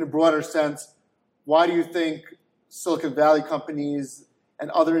a broader sense, why do you think Silicon Valley companies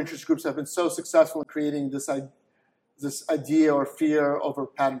and other interest groups have been so successful in creating this idea or fear over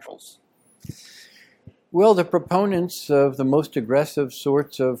patent trolls? Well, the proponents of the most aggressive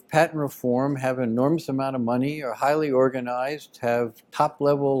sorts of patent reform have an enormous amount of money, are highly organized, have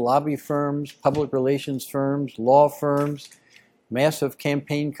top-level lobby firms, public relations firms, law firms, massive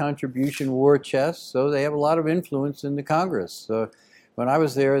campaign contribution war chests, so they have a lot of influence in the Congress. When I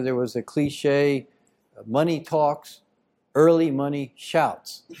was there, there was a cliche, money talks, early money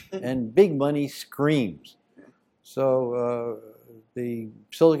shouts, and big money screams. So the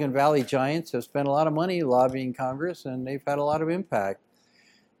Silicon Valley giants have spent a lot of money lobbying Congress, and they've had a lot of impact.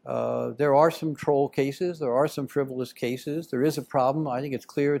 There are some troll cases. There are some frivolous cases. There is a problem. I think it's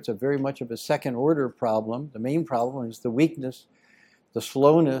clear it's very much of a second-order problem. The main problem is the weakness, the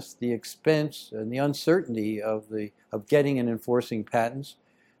slowness, the expense, and the uncertainty of getting and enforcing patents.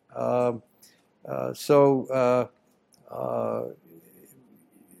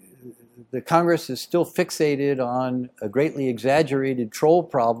 The Congress is still fixated on a greatly exaggerated troll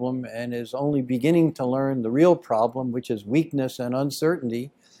problem and is only beginning to learn the real problem, which is weakness and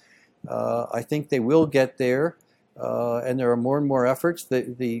uncertainty. I think they will get there, and there are more and more efforts.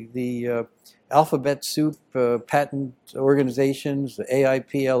 The alphabet soup patent organizations, the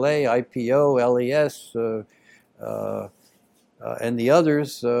AIPLA, IPO, LES, and the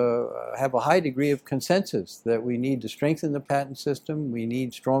others have a high degree of consensus that we need to strengthen the patent system, we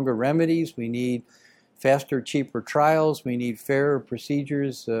need stronger remedies, we need faster, cheaper trials, we need fairer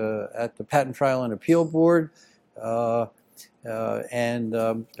procedures at the Patent Trial and Appeal Board,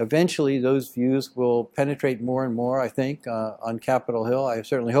 Eventually those views will penetrate more and more, I think, on Capitol Hill. I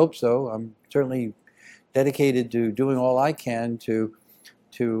certainly hope so. I'm certainly dedicated to doing all I can to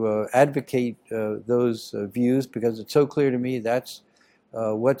advocate those views, because it's so clear to me that's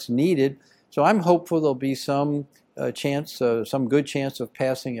what's needed. So I'm hopeful there'll be some some good chance of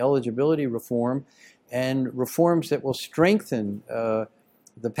passing eligibility reform, and reforms that will strengthen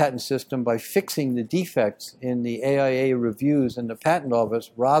the patent system by fixing the defects in the AIA reviews in the Patent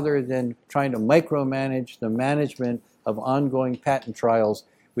Office, rather than trying to micromanage the management of ongoing patent trials,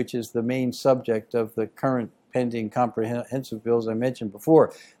 which is the main subject of the current pending comprehensive bills I mentioned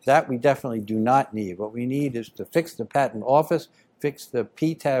before. That we definitely do not need. What we need is to fix the Patent Office, fix the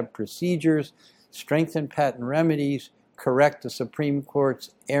PTAB procedures, strengthen patent remedies, correct the Supreme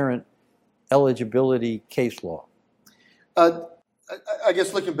Court's errant eligibility case law. I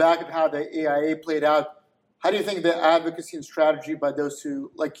guess looking back at how the AIA played out, how do you think the advocacy and strategy by those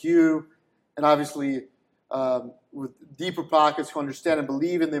who, like you, and obviously with deeper pockets who understand and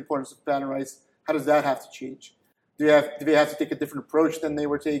believe in the importance of patent rights, how does that have to change? Do they have to take a different approach than they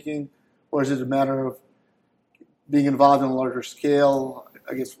were taking, or is it a matter of being involved in a larger scale?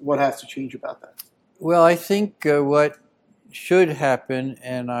 I guess what has to change about that? Well, I think what should happen,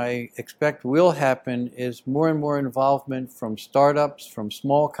 and I expect will happen, is more and more involvement from startups, from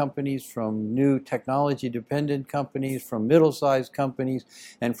small companies, from new technology-dependent companies, from middle-sized companies,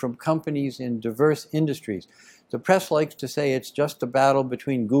 and from companies in diverse industries. The press likes to say it's just a battle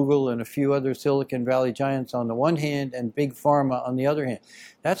between Google and a few other Silicon Valley giants on the one hand and Big Pharma on the other hand.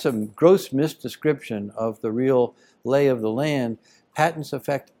 That's a gross misdescription of the real lay of the land. Patents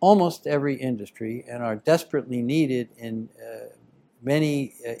affect almost every industry and are desperately needed in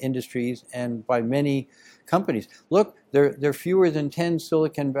many industries and by many companies. Look, there are fewer than 10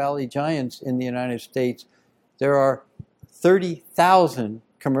 Silicon Valley giants in the United States. There are 30,000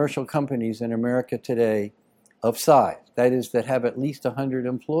 commercial companies in America today of size, that is, that have at least 100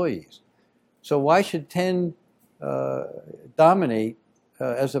 employees. So why should 10 dominate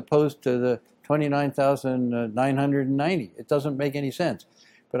as opposed to the 29,990? It doesn't make any sense.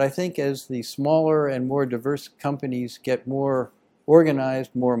 But I think as the smaller and more diverse companies get more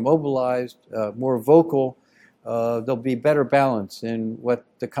organized, more mobilized, more vocal, there'll be better balance in what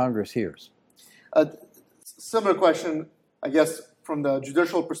the Congress hears. Similar question, I guess, from the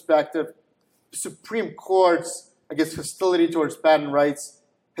judicial perspective. The Supreme Court's, I guess, hostility towards patent rights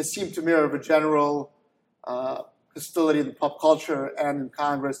has seemed to mirror a general hostility in the pop culture and in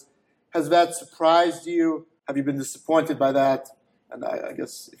Congress. Has that surprised you? Have you been disappointed by that? And I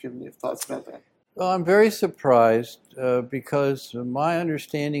guess if you have any thoughts about that. Well, I'm very surprised because my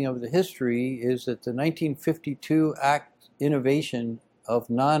understanding of the history is that the 1952 Act innovation of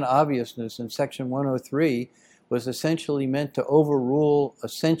non-obviousness in Section 103 was essentially meant to overrule a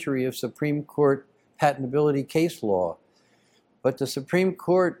century of Supreme Court patentability case law. But the Supreme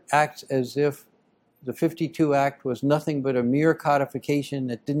Court acts as if the 52 Act was nothing but a mere codification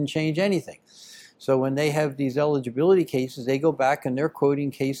that didn't change anything. So when they have these eligibility cases, they go back and they're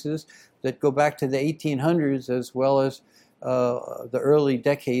quoting cases that go back to the 1800s as well as the early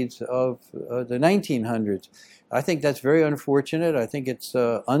decades of the 1900s. I think that's very unfortunate. I think it's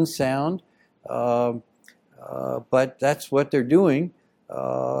unsound, but that's what they're doing.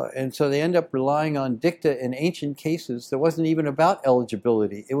 And so they end up relying on dicta in ancient cases that wasn't even about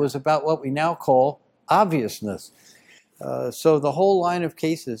eligibility. It was about what we now call obviousness. So the whole line of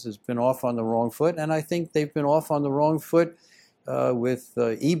cases has been off on the wrong foot, and I think they've been off on the wrong foot with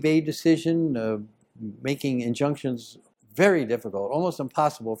eBay decision, making injunctions very difficult, almost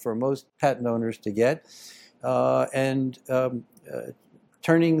impossible for most patent owners to get, and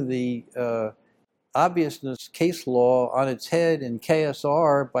turning the obviousness case law on its head in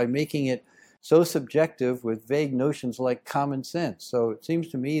KSR by making it so subjective with vague notions like common sense. So it seems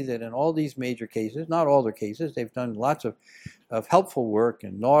to me that in all these major cases, not all their cases, they've done lots of helpful work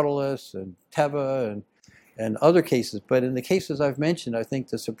in Nautilus and Teva and other cases. But in the cases I've mentioned, I think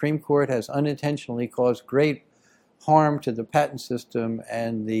the Supreme Court has unintentionally caused great harm to the patent system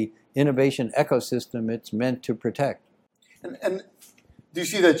and the innovation ecosystem it's meant to protect. And do you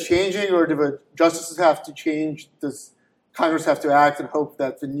see that changing, or do the justices have to change? Does Congress have to act and hope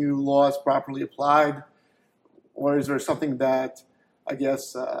that the new law is properly applied? Or is there something that, I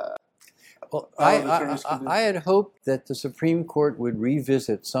guess, well, I had hoped that the Supreme Court would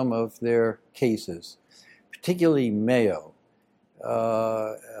revisit some of their cases, particularly Mayo.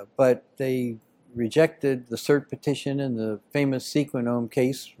 But they rejected the cert petition in the famous Sequinome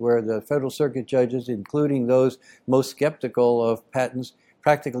case, where the Federal Circuit judges, including those most skeptical of patents,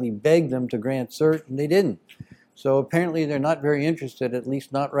 practically begged them to grant cert, and they didn't. So apparently they're not very interested, at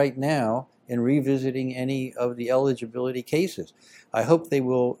least not right now, in revisiting any of the eligibility cases. I hope they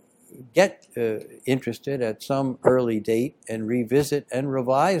will get interested at some early date and revisit and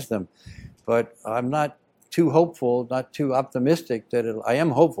revise them. But I'm not too hopeful, not too optimistic that I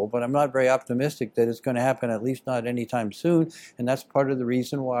am hopeful, but I'm not very optimistic that it's going to happen, at least not anytime soon. And that's part of the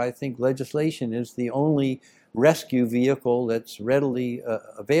reason why I think legislation is the only rescue vehicle that's readily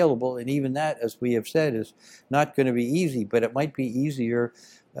available. And even that, as we have said, is not going to be easy, but it might be easier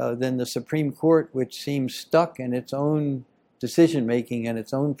than the Supreme Court, which seems stuck in its own decision making and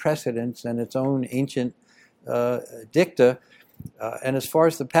its own precedents and its own ancient dicta. And as far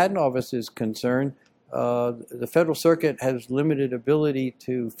as the Patent Office is concerned, the Federal Circuit has limited ability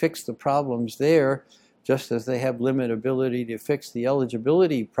to fix the problems there, just as they have limited ability to fix the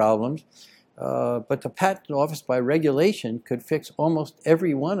eligibility problems. But the Patent Office, by regulation, could fix almost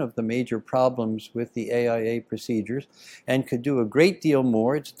every one of the major problems with the AIA procedures and could do a great deal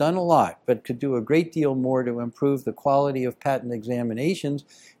more. It's done a lot, but could do a great deal more to improve the quality of patent examinations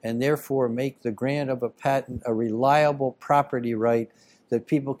and therefore make the grant of a patent a reliable property right that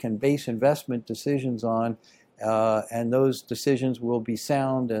people can base investment decisions on, and those decisions will be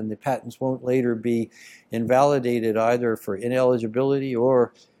sound and the patents won't later be invalidated either for ineligibility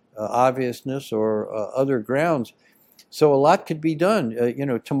or obviousness or other grounds. So a lot could be done.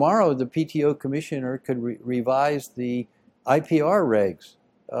 Tomorrow the PTO commissioner could revise the IPR regs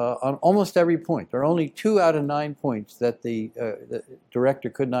on almost every point. There are only 2 out of 9 points that the director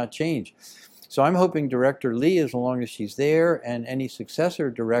could not change. So I'm hoping Director Lee, as long as she's there, and any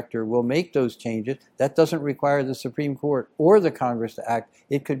successor director will make those changes. That doesn't require the Supreme Court or the Congress to act.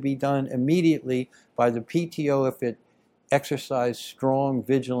 It could be done immediately by the PTO if it exercise strong,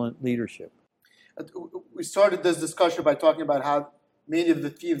 vigilant leadership. We started this discussion by talking about how many of the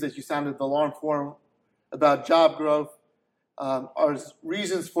themes that you sounded the alarm for about job growth are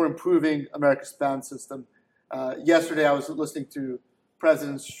reasons for improving America's patent system. Yesterday, I was listening to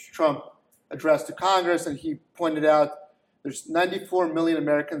President Trump address to Congress, and he pointed out there's 94 million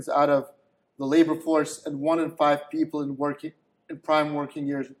Americans out of the labor force, and 1 in 5 people in prime working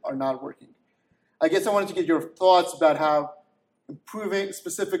years are not working. I guess I wanted to get your thoughts about how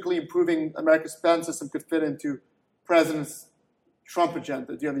specifically improving America's patent system could fit into President Trump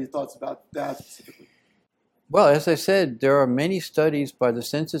agenda. Do you have any thoughts about that specifically? Well, as I said, there are many studies by the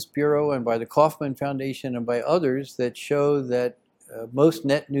Census Bureau and by the Kauffman Foundation and by others that show that most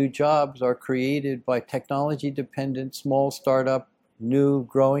net new jobs are created by technology-dependent, small startup, new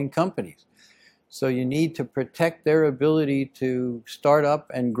growing companies. So you need to protect their ability to start up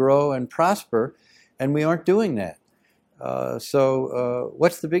and grow and prosper, and we aren't doing that. So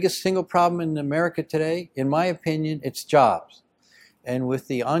what's the biggest single problem in America today? In my opinion, it's jobs. And with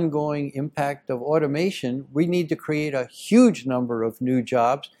the ongoing impact of automation, we need to create a huge number of new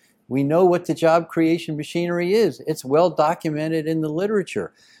jobs. We know what the job creation machinery is. It's well documented in the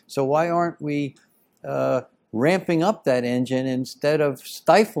literature. So why aren't we ramping up that engine instead of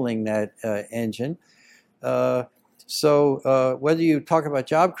stifling that engine? So whether you talk about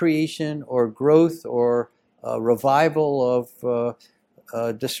job creation or growth or revival of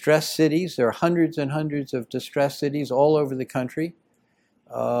distressed cities, there are hundreds and hundreds of distressed cities all over the country.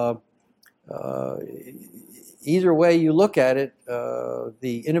 Either way you look at it,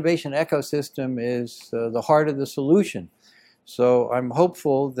 the innovation ecosystem is the heart of the solution. So I'm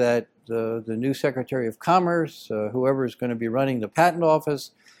hopeful that the new Secretary of Commerce, whoever is going to be running the Patent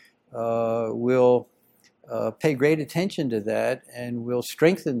Office, will pay great attention to that and will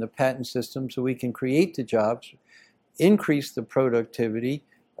strengthen the patent system so we can create the jobs, increase the productivity,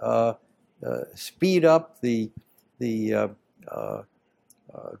 speed up the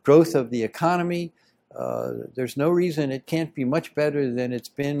growth of the economy. There's no reason it can't be much better than it's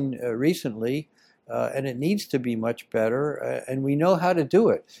been recently, and it needs to be much better, and we know how to do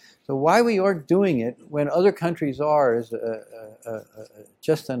it. So why we aren't doing it when other countries are is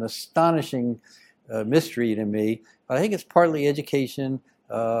just an astonishing mystery to me. But I think it's partly education,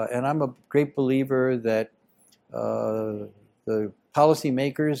 and I'm a great believer that the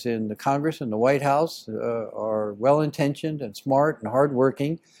policymakers in the Congress and the White House are well-intentioned and smart and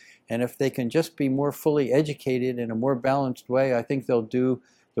hardworking. And if they can just be more fully educated in a more balanced way, I think they'll do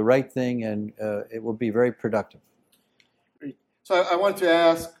the right thing, and it will be very productive. Great. So I wanted to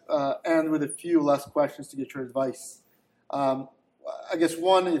ask, end with a few last questions to get your advice. I guess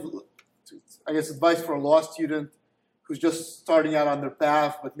advice for a law student who's just starting out on their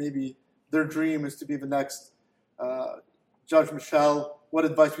path, but maybe their dream is to be the next Judge Michel. What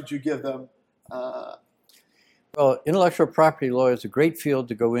advice would you give them? Well, intellectual property law is a great field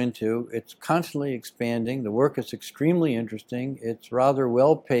to go into. It's constantly expanding. The work is extremely interesting. It's rather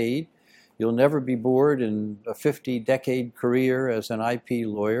well paid. You'll never be bored in a 50-decade career as an IP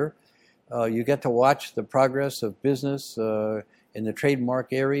lawyer. You get to watch the progress of business in the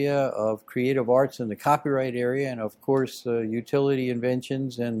trademark area, of creative arts in the copyright area, and of course utility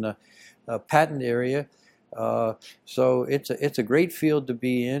inventions in the patent area. So it's a great field to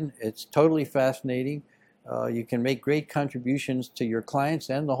be in. It's totally fascinating. You can make great contributions to your clients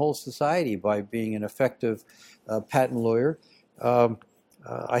and the whole society by being an effective patent lawyer.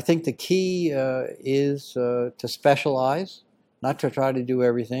 I think the key is to specialize, not to try to do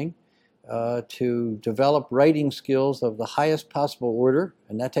everything, to develop writing skills of the highest possible order,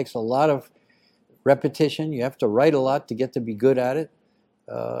 and that takes a lot of repetition. You have to write a lot to get to be good at it.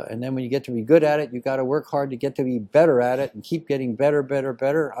 And then when you get to be good at it, you've got to work hard to get to be better at it and keep getting better, better,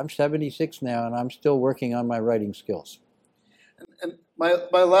 better. I'm 76 now, and I'm still working on my writing skills. And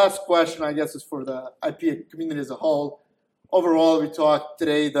my last question, I guess, is for the IP community as a whole. Overall, we talked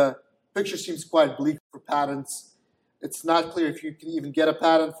today, the picture seems quite bleak for patents. It's not clear if you can even get a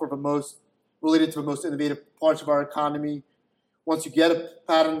patent for the most related to the most innovative parts of our economy. Once you get a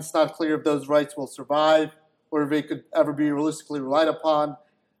patent, it's not clear if those rights will survive or if they could ever be realistically relied upon. Do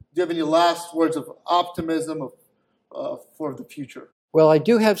you have any last words of optimism for the future? Well, I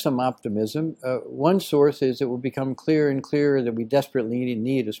do have some optimism. One source is it will become clearer and clearer that we desperately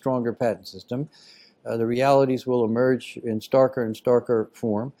need a stronger patent system. The realities will emerge in starker and starker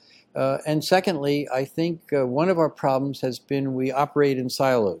form. And secondly, I think one of our problems has been we operate in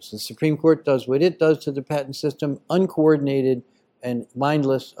silos. The Supreme Court does what it does to the patent system, uncoordinated and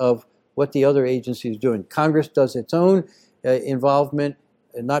mindless of what the other agency is doing. Congress does its own involvement,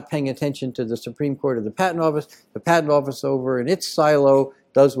 not paying attention to the Supreme Court or the Patent Office. The Patent Office over in its silo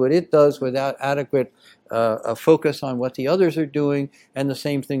does what it does without adequate focus on what the others are doing, and the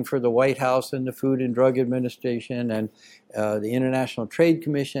same thing for the White House and the Food and Drug Administration and the International Trade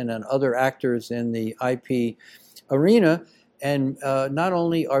Commission and other actors in the IP arena. And not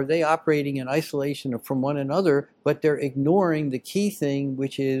only are they operating in isolation from one another, but they're ignoring the key thing,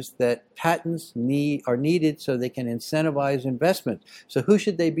 which is that patents are needed so they can incentivize investment. So who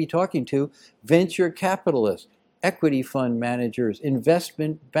should they be talking to? Venture capitalists, equity fund managers,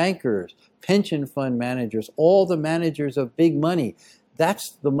 investment bankers, pension fund managers, all the managers of big money.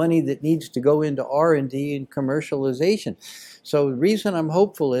 That's the money that needs to go into R&D and commercialization. So the reason I'm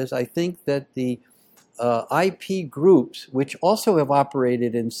hopeful is I think that the IP groups, which also have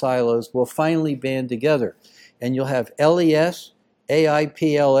operated in silos, will finally band together. And you'll have LES,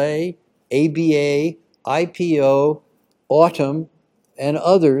 AIPLA, ABA, IPO, Autumn, and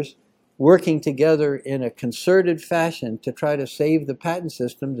others working together in a concerted fashion to try to save the patent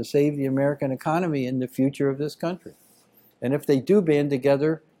system, to save the American economy and the future of this country. And if they do band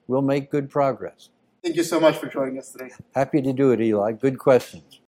together, we'll make good progress. Thank you so much for joining us today. Happy to do it, Eli. Good questions.